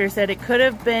 Patty Hunter said it could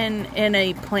have been in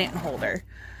a plant holder,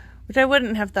 which I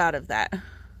wouldn't have thought of that.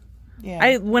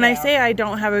 Yeah. When I say I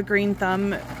don't have a green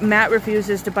thumb, Matt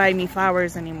refuses to buy me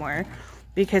flowers anymore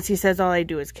because he says all I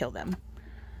do is kill them.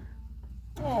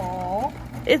 Aww.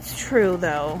 It's true,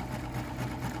 though.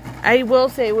 I will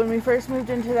say, when we first moved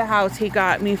into the house, he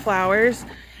got me flowers,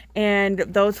 and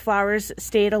those flowers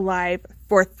stayed alive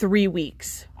for 3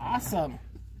 weeks. Awesome.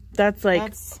 That's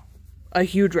like a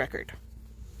huge record.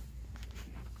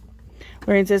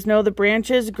 Where it says, no, the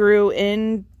branches grew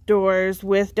indoors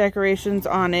with decorations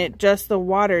on it. Just the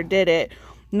water did it.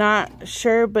 Not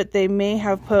sure, but they may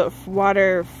have put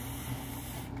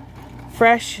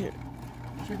fresh...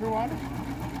 Sugar water?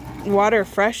 Water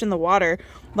fresh in the water.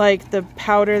 Like the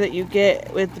powder that you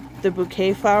get with the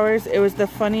bouquet flowers. It was the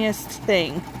funniest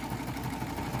thing.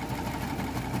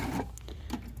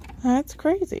 That's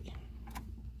crazy.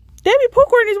 Debbie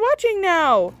Pokorn is watching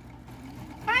now.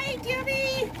 Hi,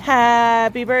 Debbie.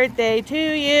 Happy birthday to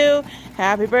you.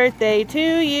 Happy birthday to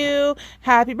you.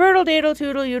 Happy birtle daddle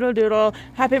toodle yoodle doodle.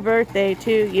 Happy birthday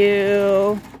to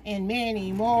you. And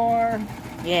many more.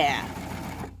 Yeah.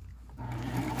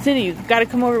 Cindy, you gotta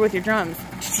come over with your drums.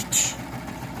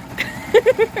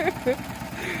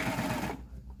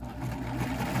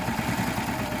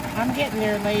 I'm getting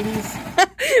there, ladies.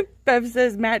 Bev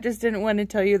says Matt just didn't want to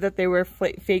tell you that they were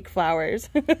fake flowers.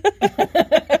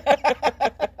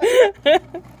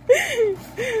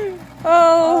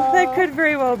 Oh, that could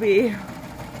very well be.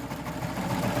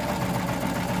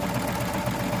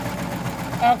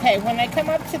 Okay, when I come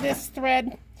up to this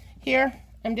thread here,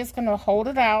 I'm just going to hold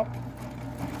it out.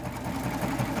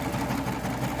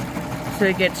 So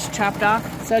it gets chopped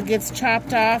off? So it gets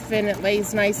chopped off and it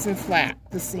lays nice and flat,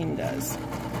 the seam does.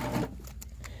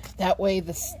 That way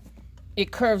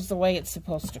it curves the way it's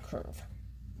supposed to curve.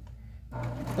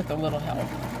 With a little help.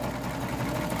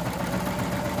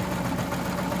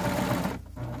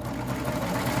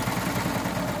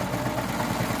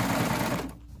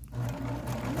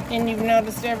 And you've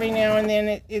noticed every now and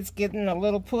then it's getting a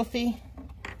little poofy.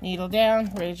 Needle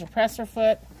down, raise your presser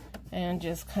foot, and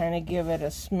just kind of give it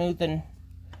a smoothing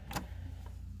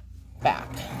back.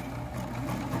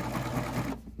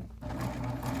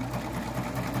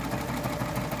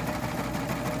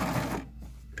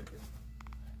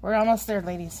 We're almost there,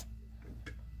 ladies.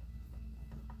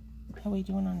 How are we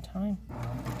doing on time?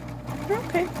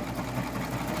 Okay.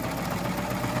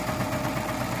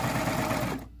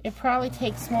 It probably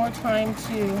takes more time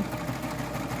to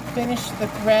finish the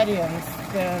thread ends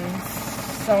than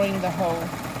sewing the whole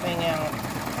thing out,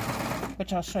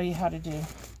 which I'll show you how to do.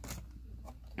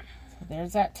 So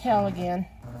there's that tail again.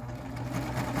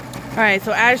 Alright,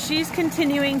 so as she's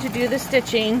continuing to do the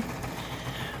stitching,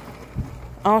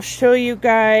 I'll show you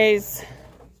guys.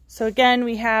 So again,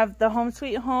 we have the Home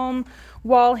Sweet Home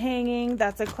wall hanging.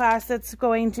 That's a class that's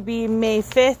going to be May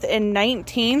 5th and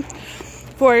 19th.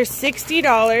 For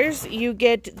 $60, you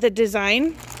get the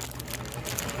design,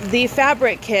 the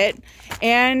fabric kit,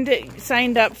 and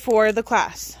signed up for the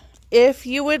class. If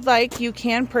you would like, you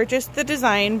can purchase the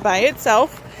design by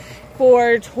itself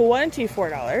for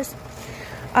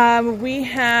 $24. We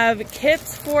have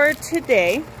kits for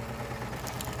today.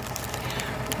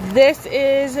 This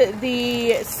is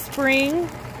the Spring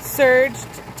Serged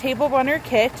Table Runner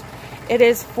Kit. It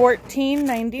is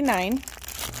 $14.99.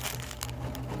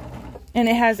 And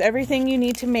it has everything you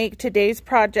need to make today's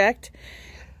project,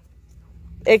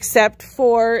 except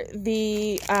for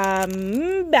the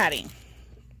batting.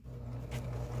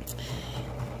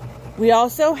 We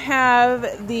also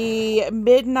have the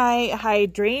Midnight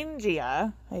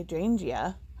Hydrangea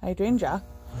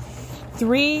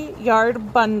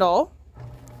 3-yard bundle.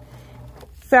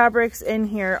 Fabrics in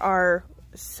here are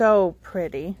so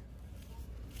pretty.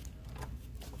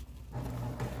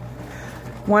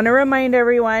 Want to remind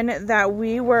everyone that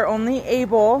we were only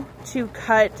able to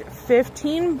cut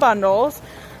 15 bundles.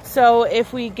 So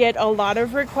if we get a lot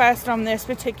of requests on this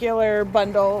particular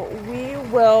bundle, we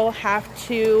will have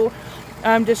to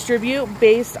distribute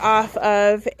based off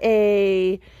of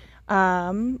a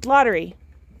lottery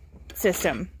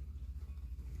system.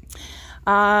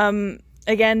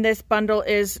 Again, this bundle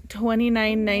is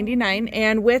 $29.99.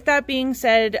 And with that being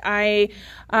said, I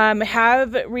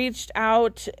have reached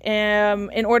out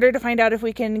in order to find out if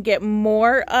we can get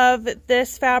more of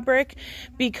this fabric.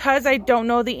 Because I don't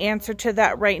know the answer to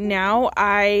that right now,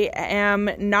 I am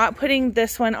not putting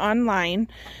this one online.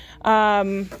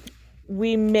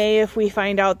 We may, if we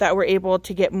find out that we're able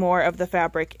to get more of the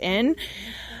fabric in.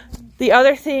 The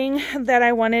other thing that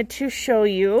I wanted to show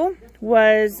you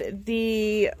was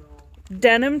the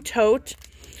denim tote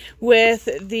with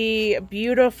the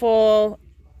beautiful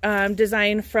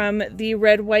design from the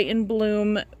Red, White, and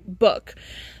Bloom book.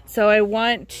 So I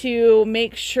want to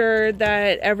make sure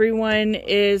that everyone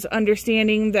is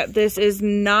understanding that this is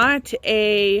not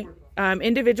a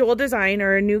individual design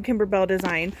or a new Kimberbell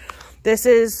design. This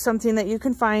is something that you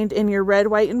can find in your Red,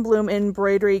 White, and Bloom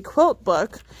embroidery quilt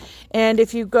book. And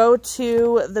if you go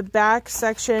to the back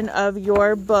section of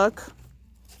your book,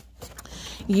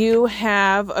 you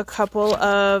have a couple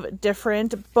of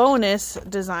different bonus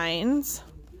designs.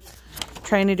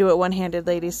 Trying to do it one-handed,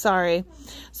 ladies, sorry.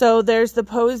 So there's the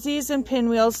Posies and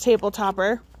Pinwheels table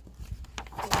topper,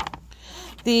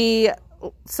 the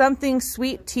Something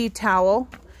Sweet tea towel,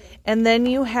 and then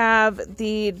you have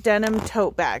the denim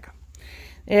tote bag.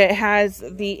 It has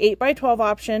the 8x12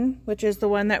 option, which is the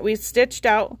one that we stitched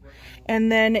out,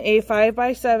 and then a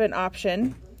 5x7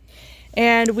 option.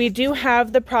 And we do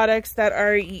have the products that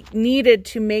are needed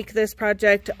to make this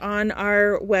project on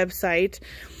our website.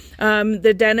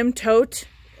 The denim tote,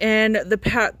 and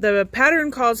the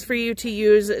pattern calls for you to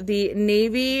use the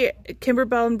navy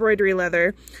Kimberbell embroidery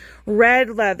leather, red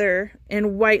leather,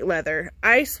 and white leather.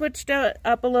 I switched it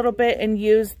up a little bit and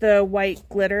used the white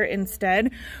glitter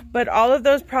instead, but all of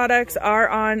those products are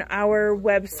on our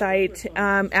website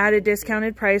at a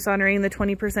discounted price, honoring the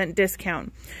 20%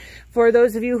 discount. For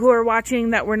those of you who are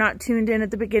watching that were not tuned in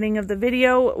at the beginning of the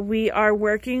video, we are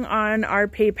working on our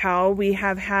PayPal. We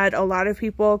have had a lot of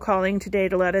people calling today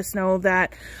to let us know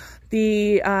that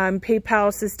the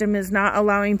PayPal system is not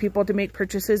allowing people to make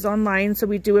purchases online. So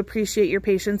we do appreciate your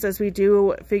patience as we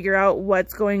do figure out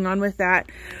what's going on with that.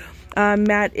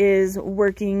 Matt is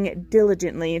working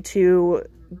diligently to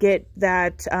get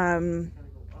that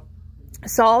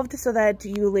solved so that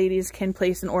you ladies can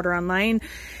place an order online.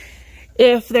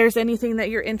 If there's anything that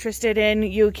you're interested in,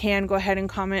 you can go ahead and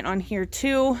comment on here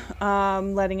too,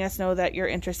 letting us know that you're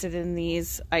interested in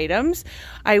these items.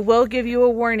 I will give you a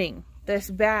warning. This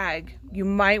bag, you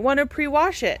might want to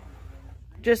pre-wash it.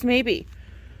 Just maybe.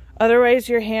 Otherwise,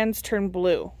 your hands turn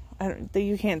blue.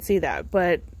 You can't see that,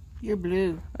 but... You're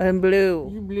blue. I'm blue.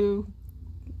 You're blue.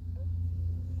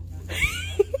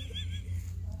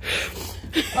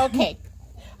 Okay.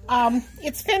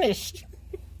 It's finished.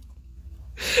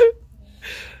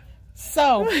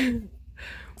 So,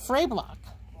 Fray Block.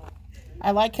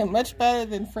 I like him much better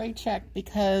than Fray Check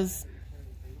because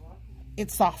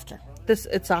it's softer.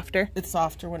 It's softer? It's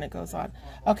softer when it goes on.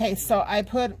 Okay, so I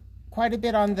put quite a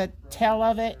bit on the tail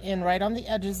of it and right on the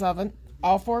edges of it,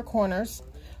 all four corners.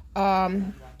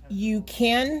 You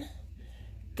can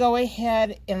go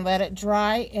ahead and let it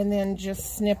dry and then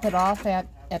just snip it off at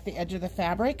the edge of the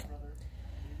fabric.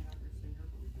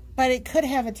 But it could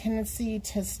have a tendency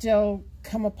to still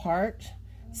come apart.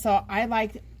 So I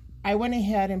went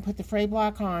ahead and put the Fray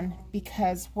Block on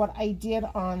because what I did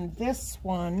on this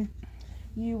one,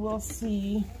 you will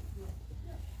see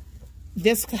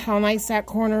this, how nice that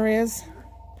corner is.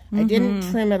 I didn't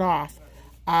trim it off.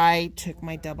 I took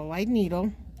my double-eyed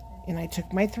needle and I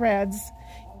took my threads,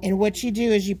 and what you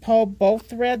do is you pull both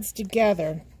threads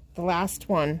together, the last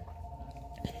one,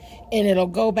 and it'll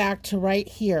go back to right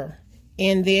here.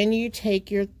 And then you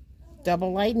take your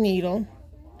double-eyed needle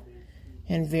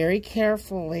and very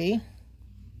carefully,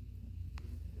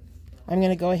 I'm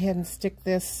going to go ahead and stick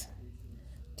this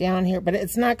down here, but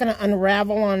it's not going to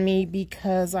unravel on me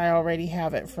because I already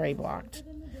have it Fray blocked.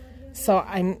 So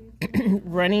I'm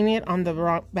running it on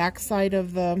the back side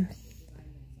of the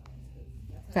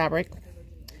fabric,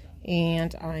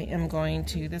 and I am going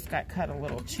to, this got cut a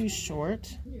little too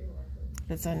short,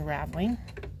 it's unraveling,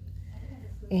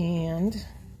 and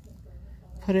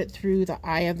put it through the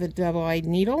eye of the double-eyed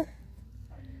needle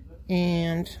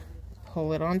and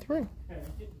pull it on through.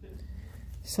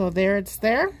 So there, it's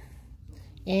there,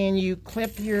 and you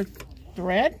clip your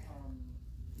thread,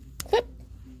 clip,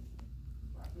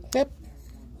 clip,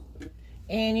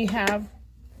 and you have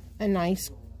a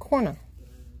nice corner.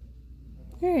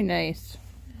 Very nice.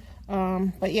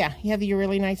 But yeah, you have your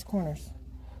really nice corners.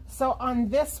 So on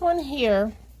this one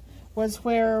here was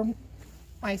where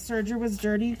my serger was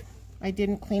dirty. I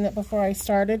didn't clean it before I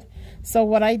started. So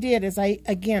what I did is I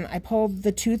pulled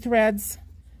the two threads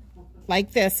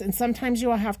like this, and sometimes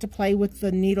you'll have to play with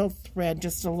the needle thread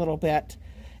just a little bit.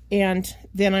 And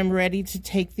then I'm ready to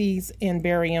take these and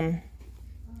bury them.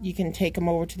 You can take them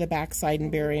over to the back side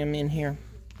and bury them in here.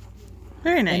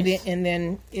 Very nice. And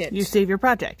then you save your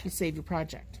project. You save your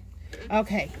project.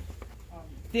 Okay.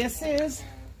 This is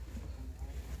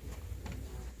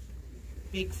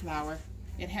big flower.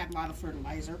 It had a lot of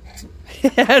fertilizer.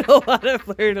 It had a lot of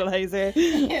fertilizer.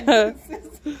 And this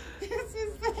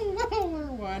is the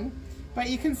lower one. But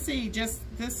you can see just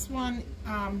this one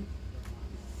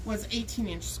was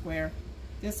 18-inch square.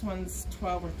 This one's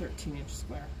 12 or 13-inch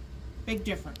square. Big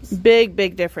difference.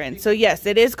 Big difference. So yes,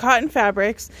 it is cotton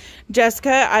fabrics.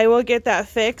 Jessica, I will get that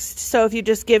fixed. So if you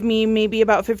just give me maybe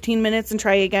about 15 minutes and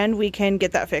try again, we can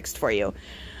get that fixed for you.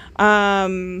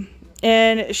 And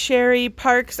Sherry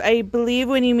Parks, I believe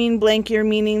when you mean blank, you're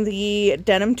meaning the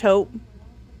denim tote.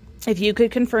 If you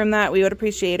could confirm that, we would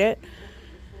appreciate it.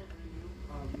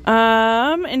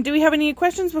 And do we have any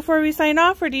questions before we sign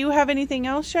off, or do you have anything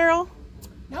else, Cheryl?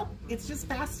 Nope. It's just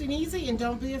fast and easy, and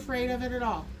don't be afraid of it at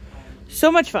all.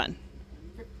 So much fun.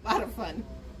 A lot of fun.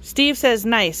 Steve says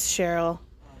nice, Cheryl.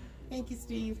 Thank you,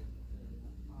 Steve.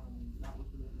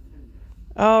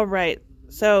 All right.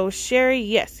 So, Sherry,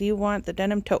 yes, you want the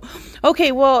denim tote.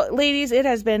 Okay, well, ladies, it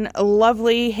has been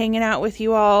lovely hanging out with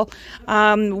you all.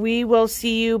 We will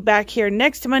see you back here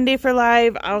next Monday for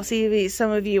live. I'll see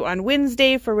some of you on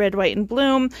Wednesday for Red, White, and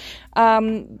Bloom.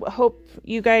 Hope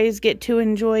you guys get to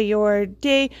enjoy your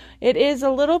day. It is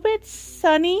a little bit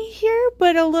sunny here,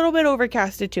 but a little bit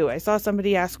overcasted too. I saw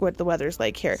somebody ask what the weather's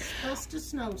like here. It's supposed to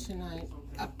snow tonight.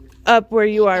 Up where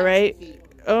you are, right? Feet.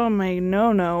 Oh my,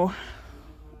 no.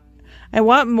 I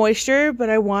want moisture, but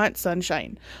I want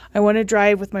sunshine. I want to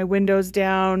drive with my windows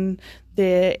down,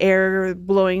 the air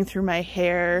blowing through my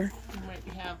hair. You might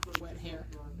have wet hair.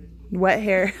 Wet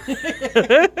hair.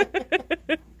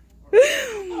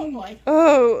 Oh boy.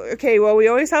 Oh, okay. Well, we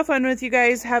always have fun with you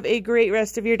guys. Have a great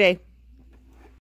rest of your day.